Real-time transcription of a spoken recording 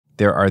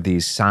there are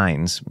these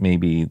signs,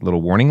 maybe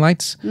little warning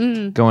lights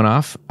going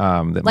off.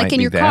 That like might in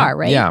be your that. car,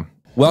 right? Yeah.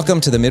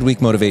 Welcome to the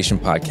Midweek Motivation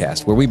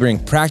Podcast, where we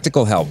bring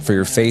practical help for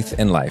your faith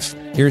and life.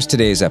 Here's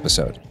today's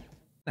episode.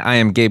 I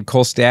am Gabe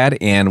Kolstad,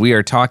 and we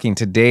are talking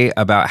today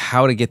about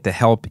how to get the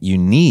help you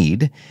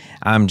need.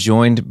 I'm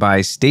joined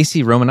by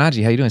Stacy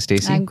Romanaggi. How you doing,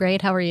 Stacy? I'm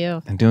great. How are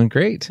you? I'm doing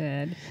great.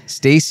 Good.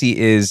 Stacy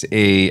is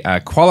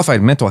a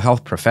qualified mental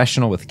health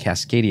professional with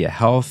Cascadia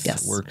Health.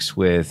 Yes. Works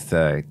with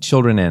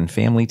children and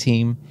family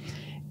team.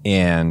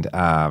 And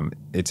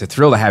it's a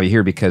thrill to have you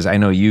here because I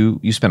know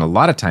you spend a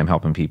lot of time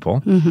helping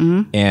people.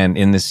 Mm-hmm. And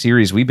in this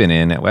series we've been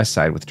in at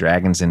Westside with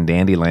Dragons and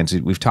Dandelions,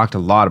 we've talked a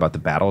lot about the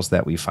battles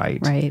that we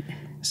fight. Right.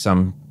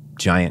 Some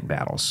giant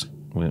battles.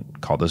 We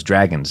call those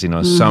dragons.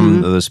 Some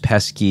of those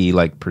pesky,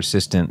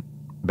 persistent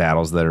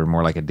battles that are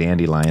more like a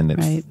dandelion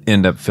that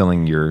end up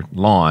filling your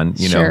lawn,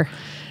 Sure.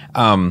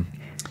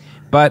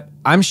 But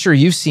I'm sure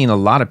you've seen a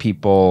lot of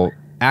people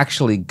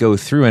actually go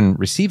through and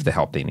receive the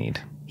help they need.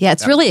 Yeah,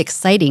 it's really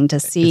exciting to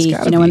see,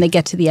 when they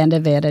get to the end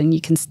of it, and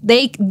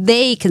they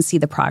can see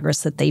the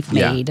progress that they've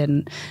made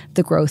and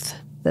the growth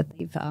that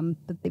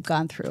they've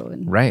gone through,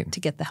 and to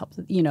get the help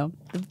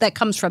that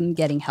comes from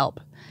getting help.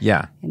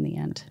 Yeah. In the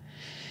end.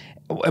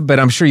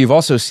 But I'm sure you've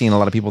also seen a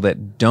lot of people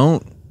that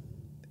don't,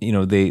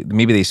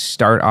 they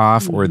start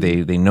off or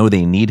they know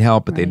they need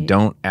help, but they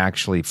don't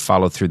actually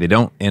follow through. They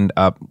don't end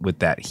up with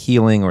that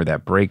healing or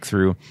that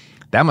breakthrough.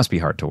 That must be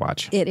hard to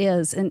watch. It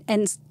is. And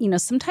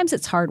sometimes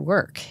it's hard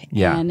work.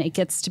 Yeah. And it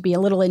gets to be a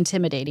little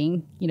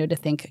intimidating, to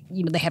think,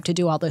 they have to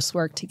do all this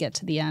work to get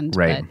to the end.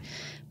 Right.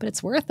 But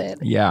it's worth it.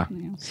 Yeah.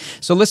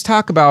 So let's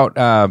talk about,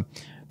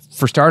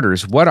 for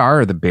starters, what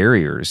are the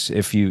barriers?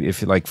 If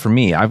for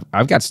me,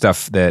 I've got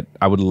stuff that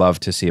I would love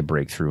to see a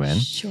breakthrough in.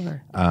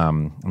 Sure.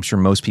 I'm sure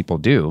most people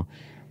do.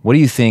 What do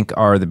you think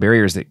are the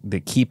barriers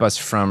that keep us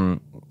from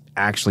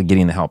actually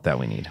getting the help that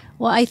we need?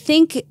 Well, I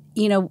think,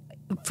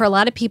 for a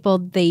lot of people,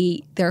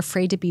 they're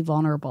afraid to be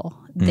vulnerable.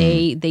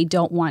 They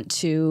don't want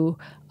to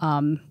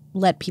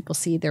let people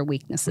see their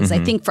weaknesses.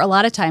 I think for a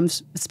lot of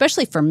times,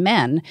 especially for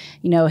men,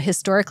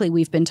 historically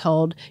we've been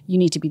told you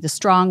need to be the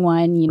strong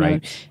one.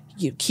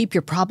 You keep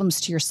your problems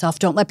to yourself.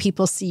 Don't let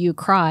people see you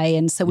cry.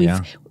 And so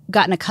we've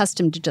gotten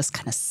accustomed to just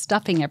kind of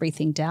stuffing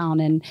everything down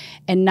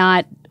and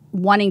not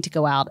wanting to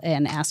go out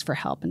and ask for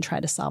help and try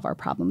to solve our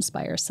problems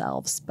by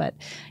ourselves. But,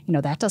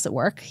 that doesn't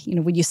work.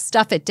 When you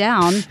stuff it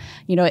down,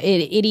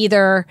 it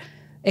either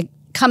it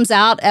comes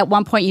out at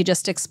one point, you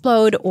just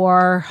explode,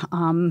 or,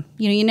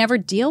 you never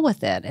deal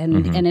with it.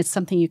 And it's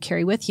something you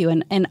carry with you.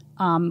 And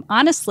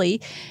honestly,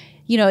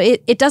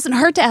 it doesn't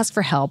hurt to ask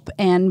for help,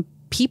 and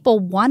people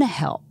want to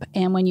help.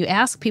 And when you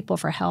ask people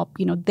for help,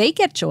 they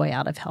get joy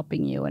out of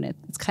helping you. And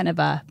it's kind of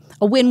a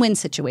win-win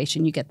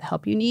situation. You get the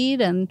help you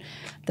need, and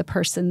the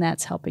person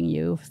that's helping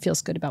you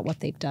feels good about what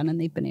they've done and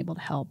they've been able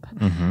to help.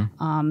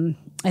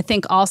 I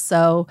think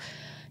also,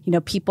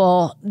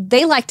 people,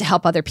 they like to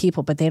help other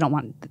people, but they don't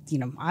want,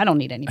 I don't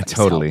need anybody's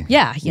totally.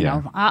 help.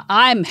 Yeah,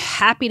 I'm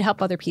happy to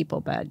help other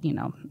people, but,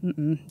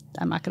 I'm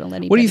not going to let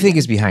anybody. What do you think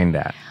is behind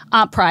that?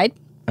 Pride.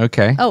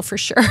 Okay. Oh, for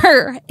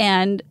sure.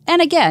 And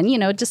again,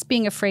 just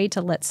being afraid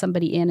to let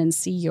somebody in and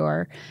see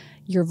your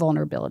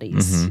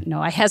vulnerabilities.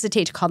 I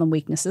hesitate to call them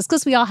weaknesses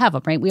because we all have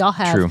them, right? We all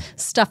have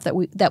stuff that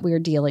we are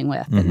dealing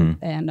with,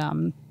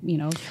 and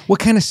What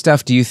kind of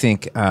stuff do you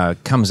think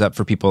comes up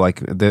for people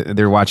like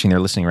they're watching, they're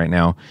listening right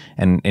now,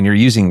 and you're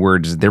using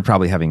words, they're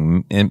probably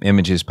having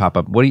images pop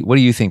up. What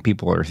do you think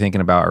people are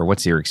thinking about, or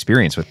what's your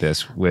experience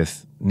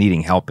with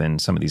needing help in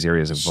some of these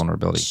areas of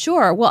vulnerability?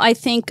 Sure. Well, I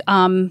think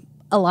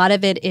a lot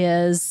of it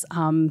is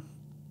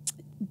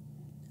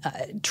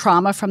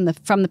trauma from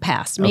the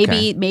past.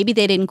 Maybe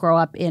they didn't grow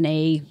up in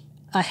a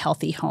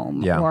healthy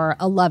home or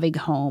a loving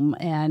home,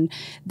 and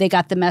they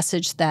got the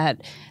message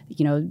that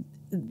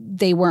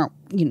they weren't.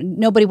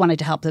 Nobody wanted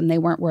to help them. They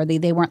weren't worthy.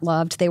 They weren't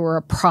loved. They were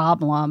a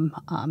problem.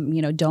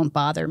 Don't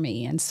bother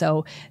me. And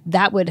so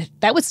that would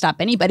stop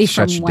anybody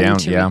from wanting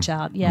to reach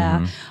out.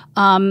 Yeah.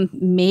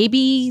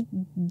 Maybe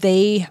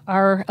they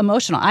are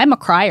emotional. I'm a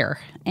crier.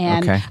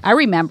 And I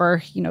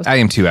remember, I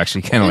am too,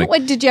 actually. Kind of like.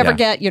 What did you ever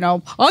get?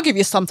 I'll give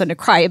you something to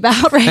cry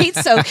about, right?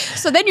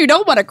 So then you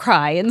don't want to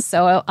cry, and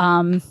so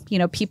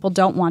people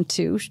don't want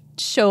to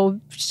show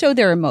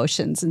their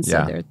emotions, and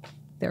so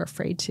they're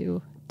afraid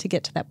to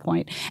get to that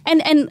point.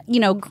 And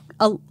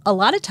a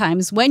lot of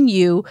times when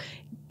you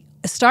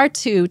start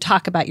to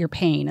talk about your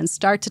pain and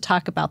start to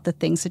talk about the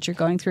things that you're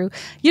going through,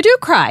 you do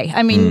cry.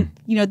 I mean,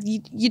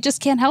 you just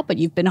can't help it.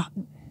 You've been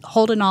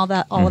holding all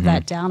of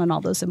that down, and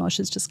all those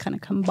emotions just kind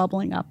of come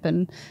bubbling up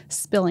and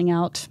spilling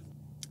out.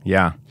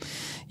 Yeah.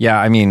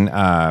 I mean,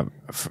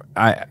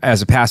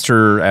 as a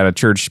pastor at a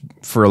church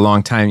for a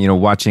long time,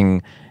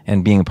 watching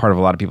and being a part of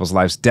a lot of people's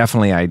lives,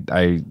 definitely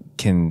I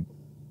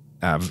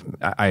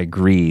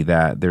agree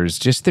that there is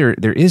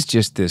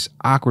just this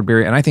awkward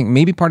barrier, and I think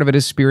maybe part of it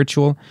is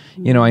spiritual.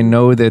 I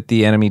know that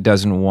the enemy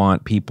doesn't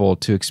want people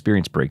to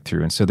experience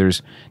breakthrough, and so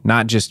there's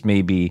not just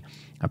maybe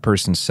a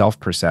person's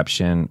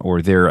self-perception or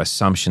their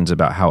assumptions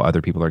about how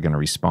other people are going to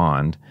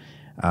respond,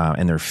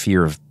 and their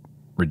fear of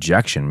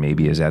rejection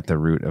maybe is at the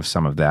root of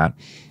some of that.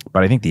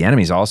 But I think the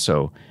enemy's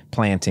also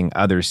planting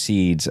other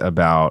seeds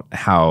about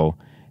how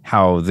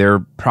their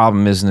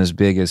problem isn't as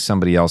big as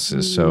somebody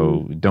else's.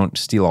 So don't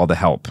steal all the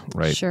help,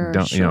 right? Sure,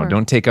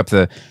 Don't take up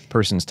the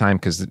person's time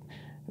because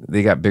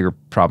they got bigger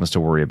problems to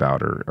worry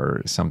about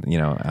or something,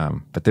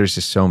 but there's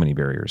just so many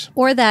barriers.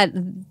 Or that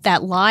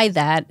lie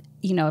that,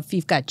 if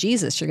you've got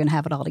Jesus, you're going to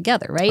have it all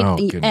together, right? Oh,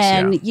 goodness,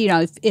 and,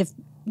 yeah. If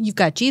you've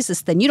got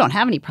Jesus, then you don't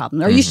have any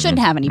problems, or you shouldn't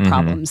have any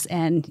problems.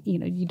 And,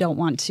 you don't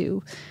want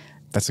to.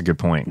 That's a good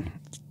point.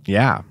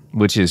 Yeah.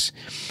 Which is,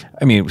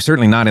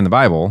 certainly not in the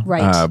Bible.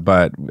 Right.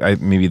 But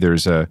maybe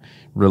there's a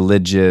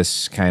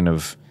religious kind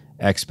of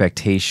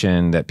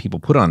expectation that people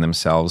put on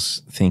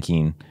themselves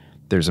thinking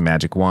there's a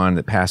magic wand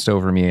that passed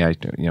over me.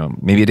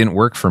 Maybe it didn't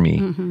work for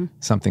me.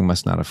 Something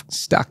must not have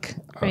stuck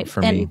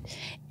for me.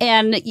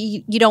 And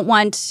you don't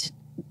want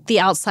the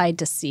outside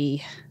to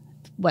see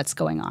what's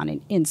going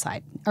on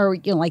inside, or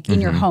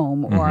in your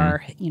home,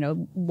 or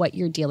what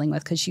you're dealing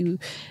with, because you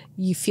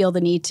feel the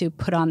need to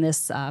put on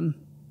this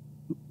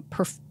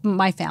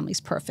my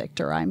family's perfect,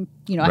 or I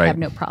have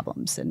no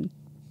problems. And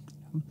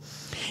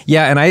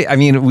yeah,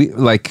 and we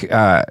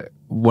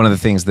one of the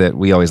things that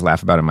we always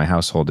laugh about in my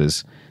household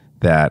is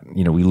that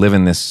we live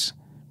in this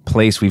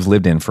place we've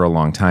lived in for a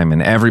long time,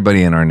 and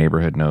everybody in our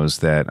neighborhood knows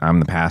that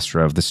I'm the pastor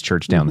of this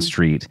church down the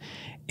street.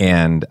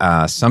 And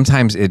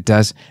sometimes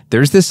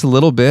there's this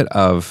little bit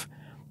of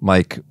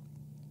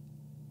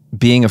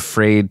being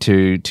afraid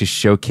to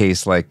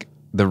showcase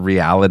the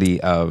reality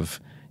of,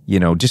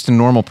 just a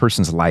normal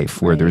person's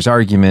life where there's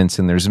arguments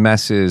and there's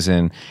messes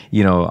and,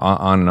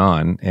 on and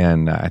on.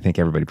 And I think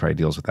everybody probably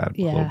deals with that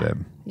a little bit.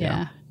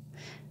 Yeah.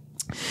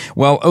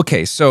 Well,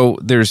 okay. So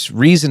there's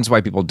reasons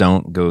why people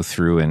don't go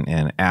through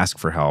and ask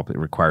for help. It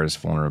requires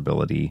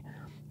vulnerability.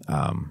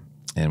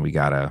 And we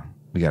gotta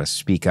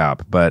speak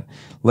up. But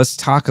let's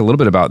talk a little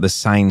bit about the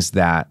signs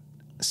that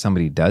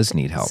somebody does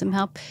need help. Some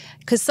help,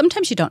 because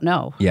sometimes you don't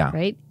know. Yeah.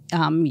 Right.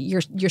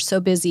 You're so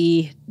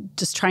busy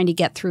just trying to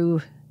get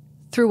through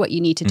what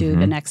you need to do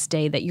the next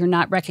day that you're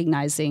not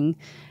recognizing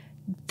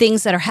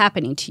things that are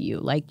happening to you.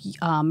 Like,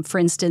 for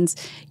instance,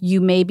 you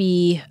may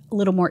be a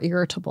little more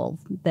irritable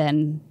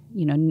than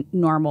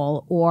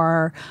normal,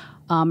 or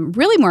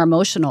really more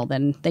emotional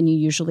than you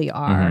usually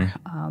are.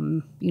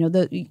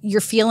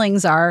 Your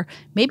feelings are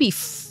maybe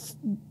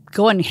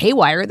going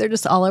haywire. They're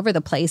just all over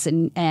the place,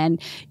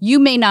 and you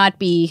may not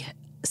be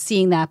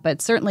seeing that,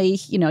 but certainly,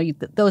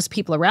 those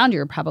people around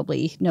you are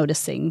probably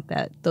noticing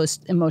that those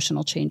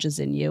emotional changes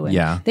in you,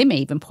 and they may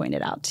even point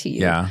it out to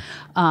you. Yeah.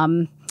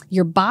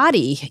 Your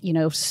body,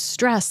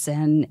 stress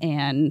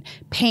and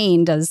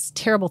pain does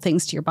terrible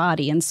things to your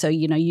body. And so,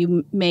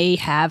 you may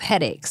have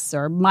headaches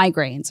or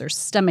migraines or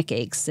stomach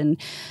aches.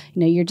 And,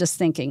 you're just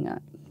thinking,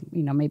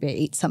 maybe I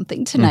ate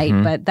something tonight.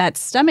 But that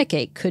stomach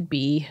ache could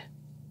be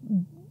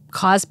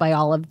caused by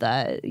all of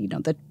the,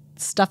 the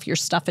stuff you're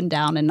stuffing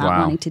down and not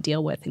wanting to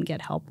deal with and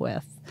get help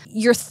with.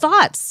 Your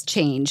thoughts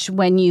change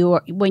when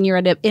you're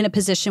in a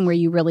position where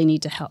you really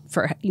need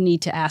to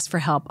need to ask for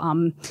help.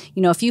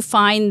 If you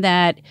find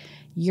that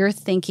you're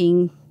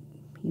thinking,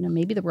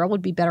 maybe the world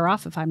would be better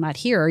off if I'm not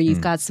here, or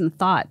you've got some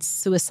thoughts,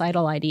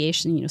 suicidal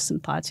ideation, some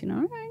thoughts,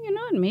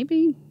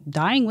 maybe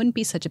dying wouldn't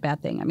be such a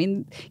bad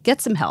thing.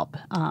 Get some help.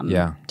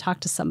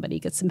 Talk to somebody,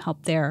 get some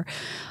help there.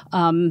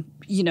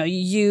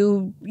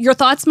 Your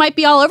thoughts might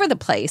be all over the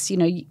place.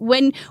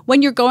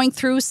 When you're going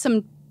through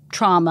some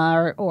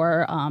trauma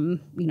or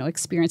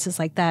experiences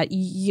like that,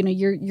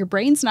 your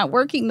brain's not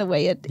working the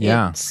way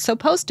it's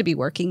supposed to be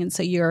working, and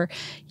so your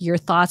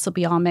thoughts will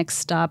be all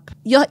mixed up.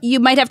 You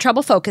might have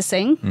trouble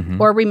focusing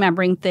or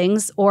remembering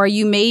things, or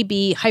you may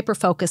be hyper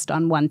focused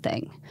on one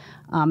thing.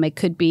 It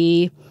could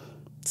be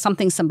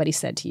something somebody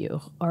said to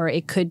you, or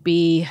it could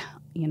be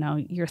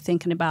you're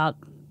thinking about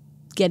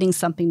getting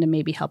something to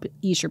maybe help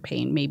ease your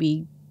pain,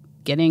 maybe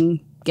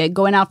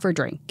going out for a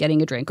drink,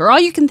 getting a drink, or all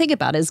you can think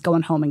about is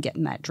going home and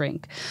getting that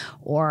drink,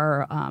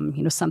 or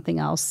something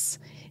else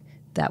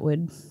that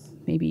would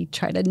maybe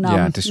try to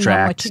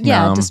distract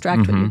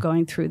what you're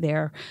going through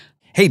there.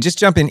 Hey, just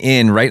jumping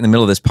in right in the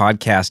middle of this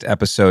podcast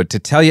episode to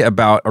tell you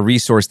about a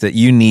resource that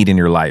you need in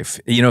your life.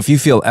 If you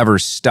feel ever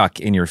stuck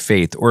in your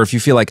faith, or if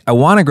you feel like, I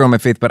want to grow my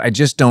faith, but I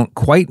just don't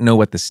quite know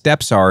what the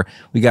steps are,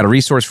 we got a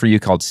resource for you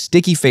called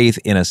Sticky Faith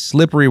in a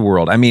Slippery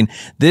World.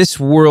 This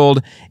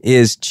world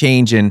is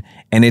changing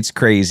and it's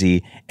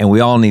crazy, and we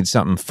all need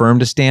something firm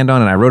to stand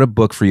on. And I wrote a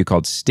book for you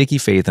called Sticky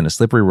Faith in a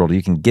Slippery World.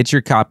 You can get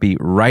your copy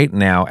right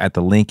now at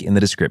the link in the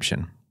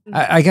description.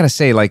 I got to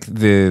say,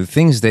 the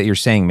things that you're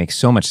saying make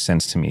so much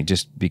sense to me,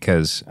 just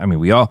because,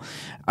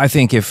 I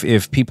think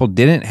if people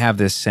didn't have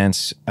this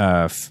sense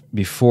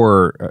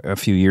before a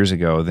few years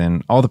ago,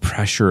 then all the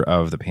pressure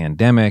of the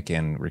pandemic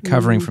and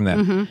recovering from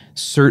that,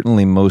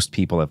 certainly most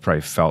people have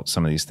probably felt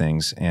some of these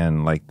things.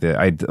 And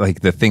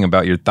the thing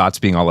about your thoughts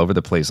being all over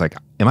the place,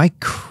 am I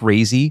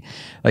crazy?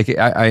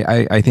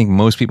 I think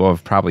most people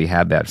have probably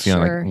had that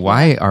feeling,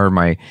 why are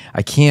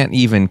I can't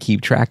even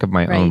keep track of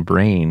my own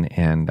brain.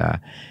 And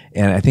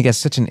I think that's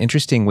such an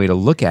interesting way to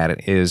look at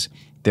it, is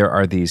there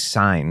are these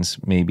signs,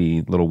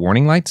 maybe little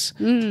warning lights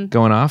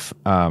going off.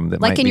 That Like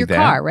might in be your that.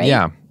 car, right?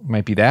 Yeah,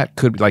 might be that.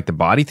 Could be like the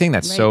body thing.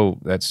 That's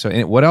Right. so.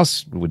 And what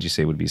else would you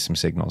say would be some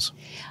signals?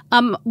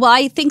 Well,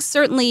 I think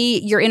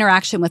certainly your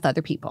interaction with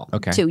other people.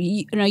 Okay. Too.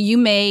 You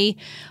may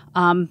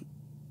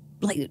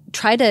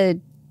try to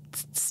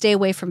stay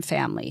away from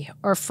family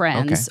or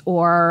friends,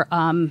 or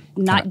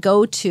not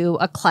go to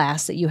a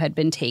class that you had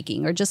been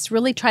taking, or just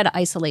really try to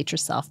isolate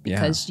yourself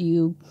because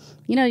you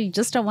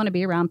just don't want to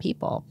be around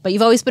people. But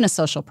you've always been a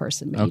social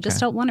person, but you just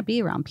don't want to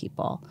be around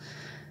people.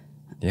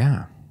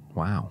 Yeah.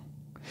 Wow.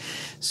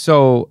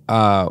 So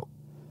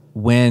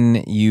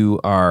when you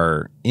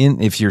are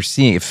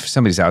if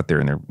somebody's out there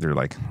and they're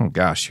like, oh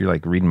gosh, you're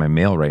like reading my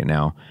mail right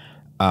now.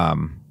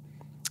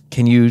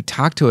 Can you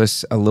talk to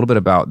us a little bit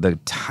about the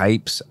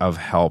types of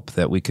help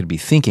that we could be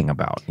thinking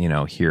about?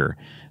 Here,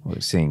 we're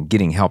saying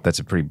getting help, that's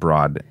a pretty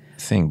broad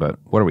thing, but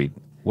what are we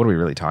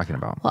really talking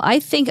about? Well, I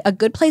think a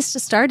good place to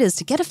start is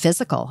to get a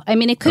physical. I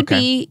mean, it could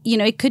be,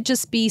 it could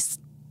just be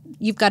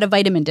you've got a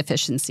vitamin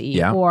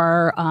deficiency,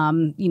 or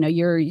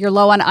you're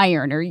low on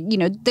iron, or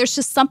there's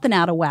just something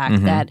out of whack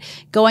that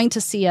going to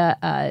see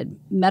a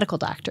medical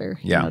doctor,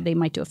 they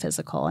might do a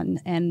physical,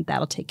 and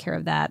that'll take care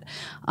of that.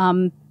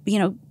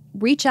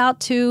 Reach out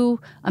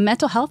to a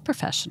mental health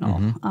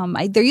professional.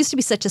 There used to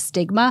be such a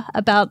stigma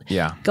about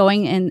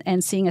going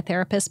and seeing a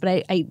therapist,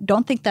 but I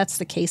don't think that's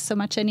the case so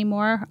much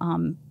anymore.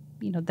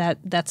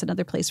 That's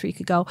another place where you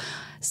could go.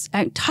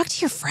 Talk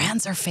to your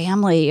friends or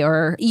family,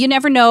 or you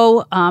never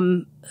know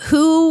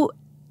who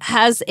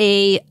has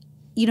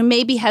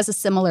maybe has a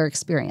similar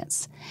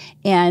experience,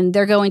 and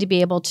they're going to be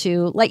able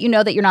to let you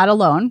know that you're not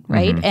alone,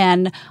 right?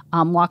 And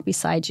walk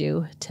beside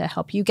you to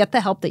help you get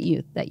the help that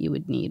you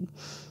would need.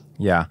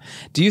 Yeah.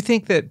 Do you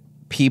think that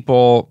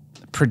people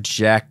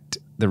project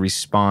the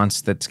response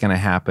that's going to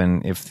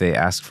happen if they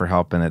ask for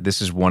help, and that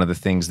this is one of the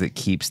things that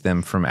keeps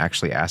them from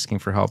actually asking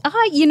for help?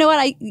 You know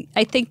what?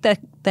 I think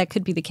that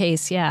could be the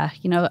case. Yeah.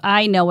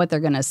 I know what they're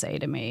going to say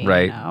to me.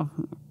 Right.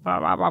 Blah,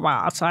 blah, blah,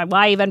 blah. So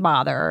why even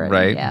bother?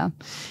 Right. Yeah.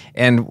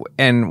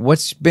 And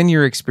what's been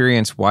your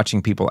experience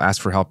watching people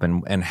ask for help,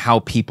 and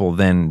how people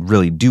then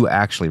really do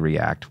actually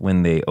react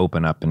when they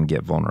open up and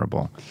get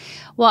vulnerable?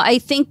 Well, I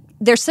think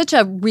there's such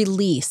a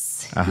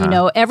release,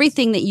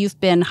 everything that you've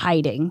been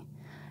hiding,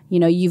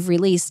 you've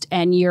released,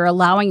 and you're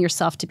allowing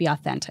yourself to be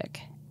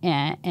authentic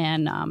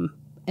and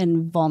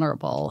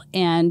vulnerable.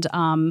 And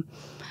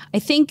I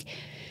think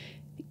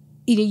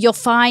you'll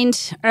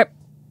find,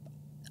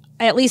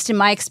 at least in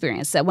my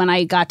experience, that when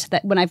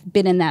I've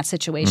been in that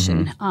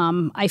situation,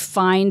 I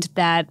find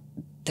that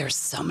there's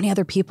so many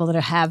other people that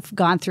have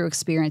gone through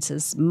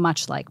experiences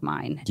much like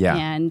mine. Yeah.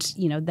 And,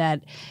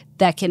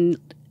 that can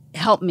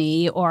help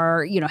me,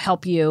 or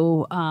help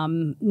you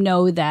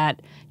know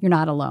that you're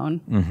not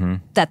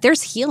alone, that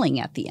there's healing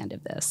at the end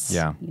of this.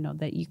 Yeah.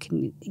 That you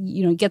can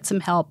get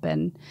some help,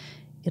 and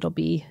it'll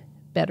be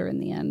better in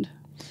the end.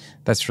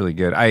 That's really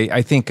good.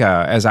 I think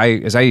as I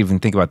even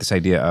think about this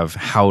idea of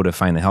how to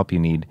find the help you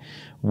need,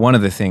 one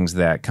of the things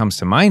that comes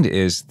to mind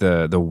is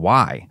the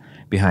why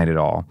behind it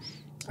all.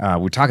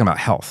 We're talking about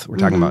health. We're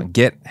talking about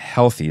get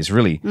healthy is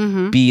really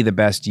be the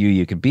best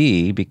you could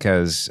be,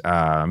 because,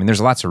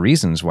 there's lots of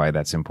reasons why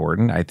that's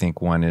important. I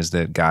think one is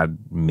that God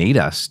made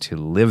us to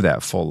live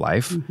that full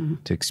life,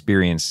 to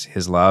experience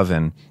His love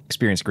and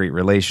experience great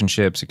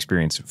relationships,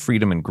 experience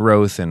freedom and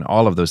growth and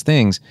all of those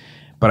things.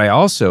 But I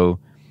also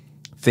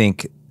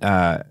think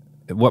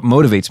what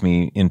motivates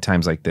me in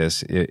times like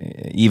this,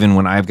 even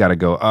when I've got to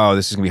go, oh,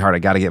 this is going to be hard, I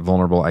got to get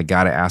vulnerable, I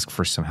got to ask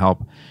for some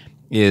help,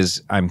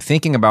 is I'm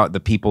thinking about the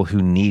people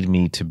who need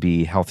me to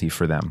be healthy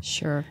for them.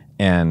 Sure.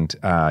 And,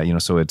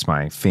 so it's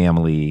my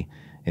family,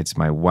 it's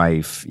my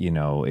wife,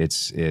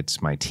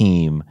 it's my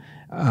team.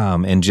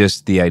 And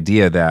just the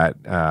idea that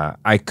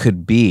I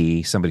could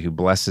be somebody who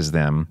blesses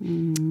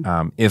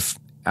them if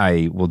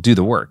I will do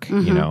the work,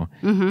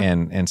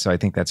 And so I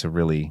think that's a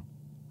really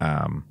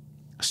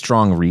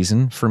strong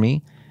reason for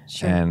me.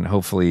 Sure. And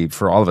hopefully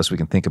for all of us, we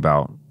can think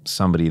about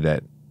somebody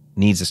that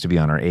needs us to be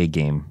on our A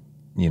game,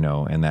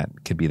 and that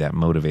could be that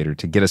motivator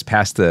to get us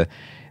past the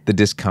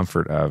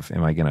discomfort of,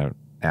 am I going to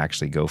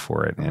actually go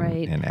for it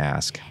and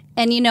ask?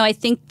 And, I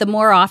think the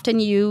more often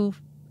you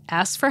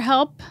ask for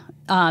help,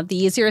 the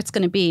easier it's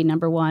going to be,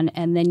 number one.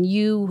 And then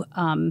you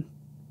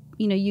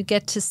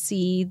get to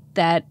see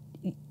that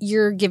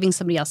you're giving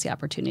somebody else the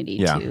opportunity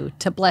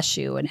to bless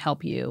you and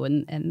help you.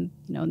 And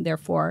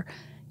therefore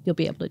you'll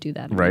be able to do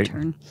that in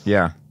return.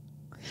 Yeah.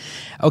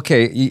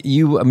 Okay.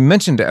 You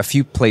mentioned a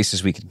few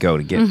places we could go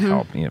to get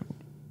help.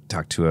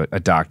 Talk to a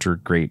doctor,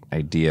 great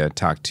idea.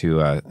 Talk to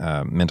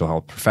a mental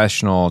health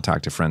professional,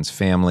 talk to friends,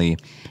 family.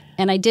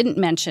 And I didn't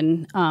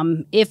mention,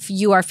 if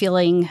you are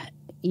feeling,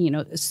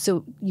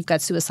 so you've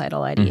got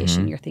suicidal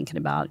ideation, you're thinking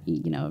about,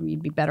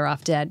 you'd be better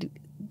off dead,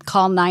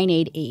 call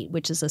 988,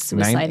 which is a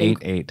suicide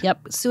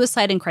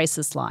and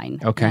crisis line.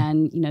 Okay.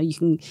 And, you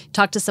can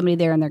talk to somebody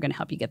there, and they're going to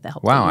help you get the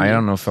help. Wow, I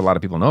don't know if a lot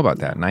of people know about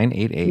that.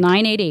 988.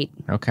 988.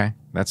 Okay.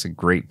 That's a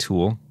great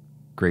tool,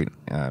 great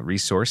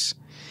resource.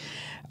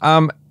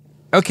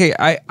 okay,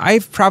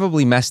 I've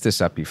probably messed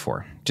this up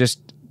before,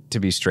 just to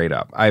be straight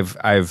up.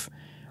 I've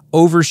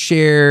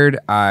overshared.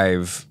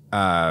 I've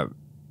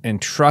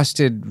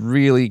entrusted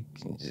really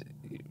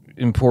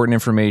important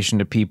information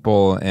to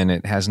people, and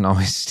it hasn't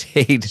always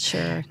stayed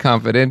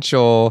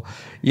confidential.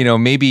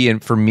 Maybe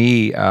for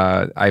me,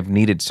 I've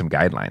needed some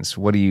guidelines.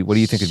 What do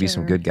you think would be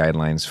some good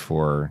guidelines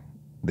for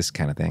this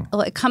kind of thing?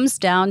 Well, it comes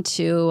down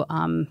to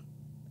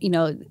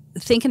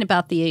thinking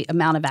about the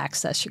amount of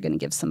access you're going to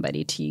give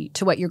somebody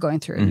to what you're going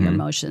through and your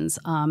emotions,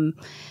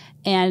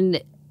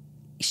 and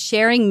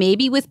sharing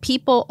maybe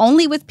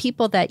only with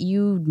people that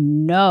you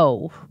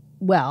know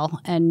well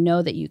and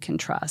know that you can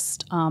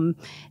trust.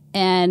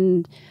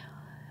 And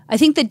I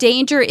think the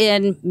danger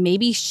in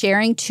maybe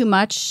sharing too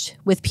much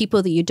with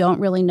people that you don't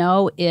really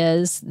know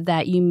is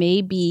that you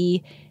may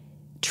be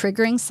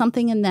triggering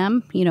something in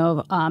them.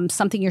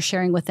 Something you're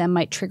sharing with them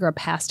might trigger a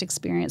past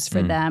experience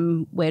for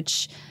them,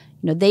 which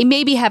they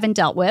maybe haven't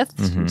dealt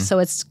with. So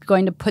it's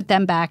going to put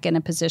them back in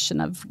a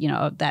position of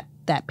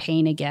that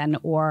pain again,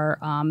 or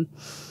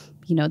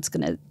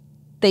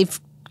they've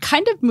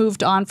kind of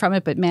moved on from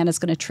it, but man, it's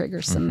going to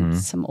trigger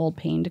some old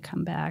pain to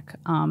come back.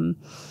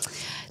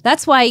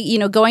 That's why,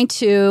 going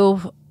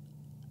to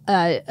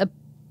a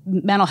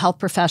mental health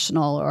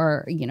professional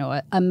or,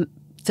 a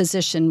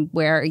physician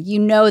where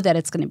that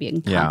it's going to be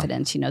in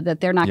confidence, that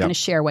they're not going to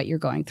share what you're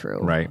going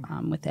through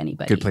with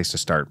anybody. Good place to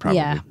start,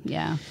 probably.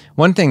 Yeah.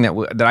 One thing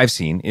that I've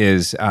seen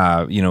is,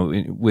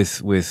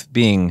 with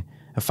being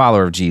a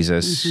follower of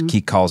Jesus, he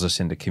calls us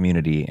into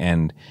community,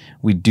 and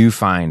we do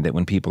find that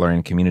when people are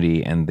in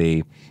community and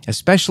they,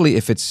 especially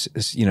if it's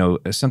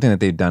something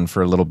that they've done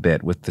for a little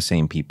bit with the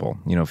same people,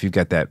 if you've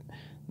got that,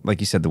 like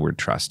you said, the word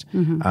trust,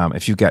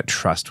 if you've got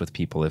trust with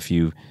people,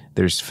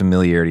 there's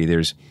familiarity,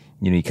 there's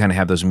you kind of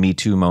have those Me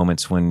Too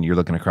moments when you're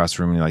looking across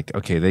the room and you're like,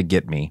 okay, they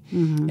get me.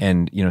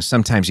 And,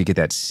 sometimes you get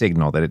that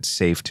signal that it's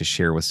safe to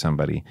share with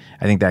somebody.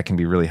 I think that can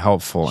be really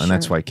helpful. And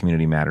that's why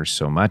community matters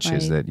so much,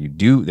 is that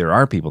there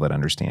are people that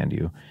understand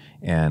you.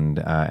 And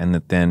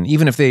that then,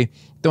 even if they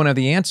don't have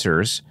the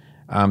answers,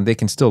 they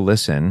can still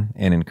listen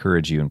and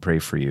encourage you and pray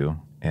for you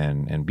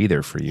and be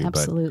there for you.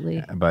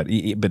 Absolutely.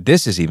 But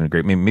this is even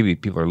great. Maybe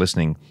people are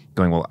listening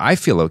going, well, I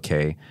feel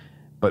okay.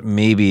 But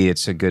maybe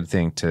it's a good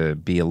thing to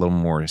be a little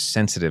more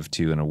sensitive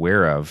to and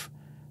aware of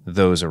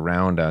those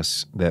around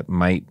us that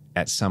might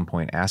at some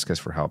point ask us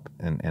for help.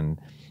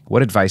 And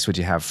what advice would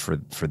you have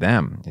for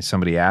them? If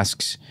somebody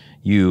asks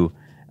you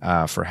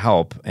for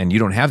help and you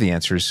don't have the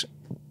answers,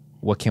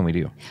 what can we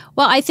do?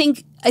 Well, I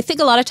think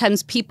a lot of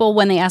times people,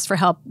 when they ask for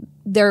help,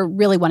 they're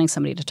really wanting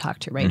somebody to talk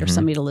to, right? Or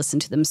somebody to listen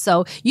to them.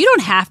 So you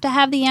don't have to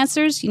have the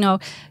answers. You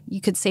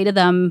could say to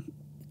them,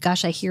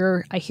 gosh, I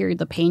hear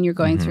the pain you're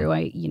going through.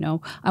 I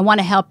want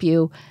to help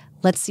you.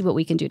 Let's see what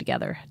we can do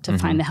together to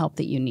find the help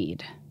that you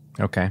need.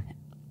 Okay.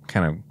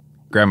 Kind of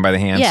grab them by the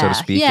hand, so to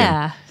speak,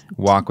 and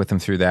walk with them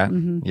through that.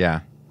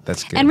 Yeah,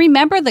 that's good. And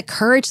remember the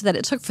courage that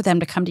it took for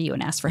them to come to you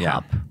and ask for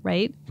help,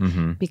 right?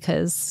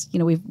 Because,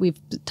 we've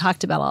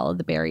talked about all of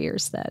the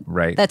barriers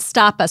that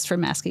stop us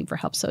from asking for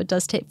help. So it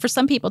does take, for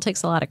some people, it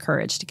takes a lot of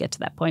courage to get to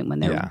that point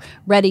when they're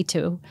ready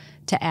to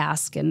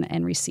ask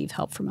and receive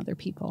help from other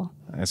people.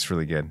 That's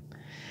really good.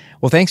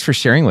 Well, thanks for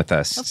sharing with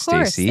us,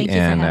 Stacy,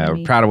 and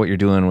we're proud of what you're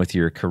doing with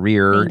your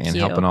career and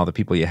helping all the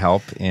people you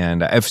help.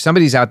 And if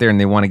somebody's out there and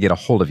they want to get a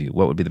hold of you,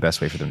 what would be the best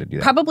way for them to do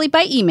that? Probably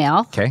by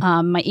email. Okay.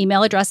 My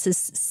email address is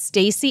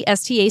Stacy,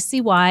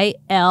 Stacy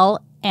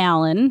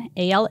Allen,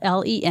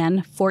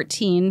 ALLEN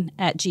 14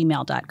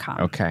 @gmail.com.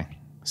 Okay.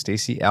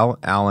 Stacy L.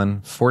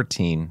 Allen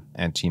 14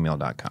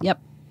 @gmail.com.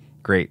 Yep.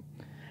 Great.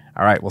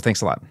 All right. Well,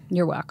 thanks a lot.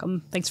 You're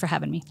welcome. Thanks for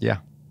having me. Yeah.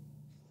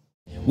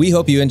 We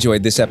hope you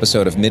enjoyed this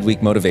episode of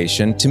Midweek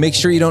Motivation. To make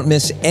sure you don't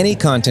miss any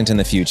content in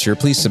the future,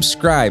 please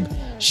subscribe,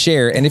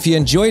 share, and if you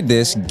enjoyed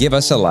this, give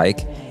us a like,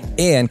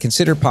 and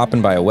consider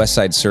popping by a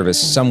Westside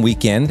service some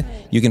weekend.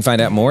 You can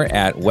find out more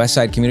at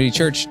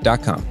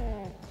westsidecommunitychurch.com.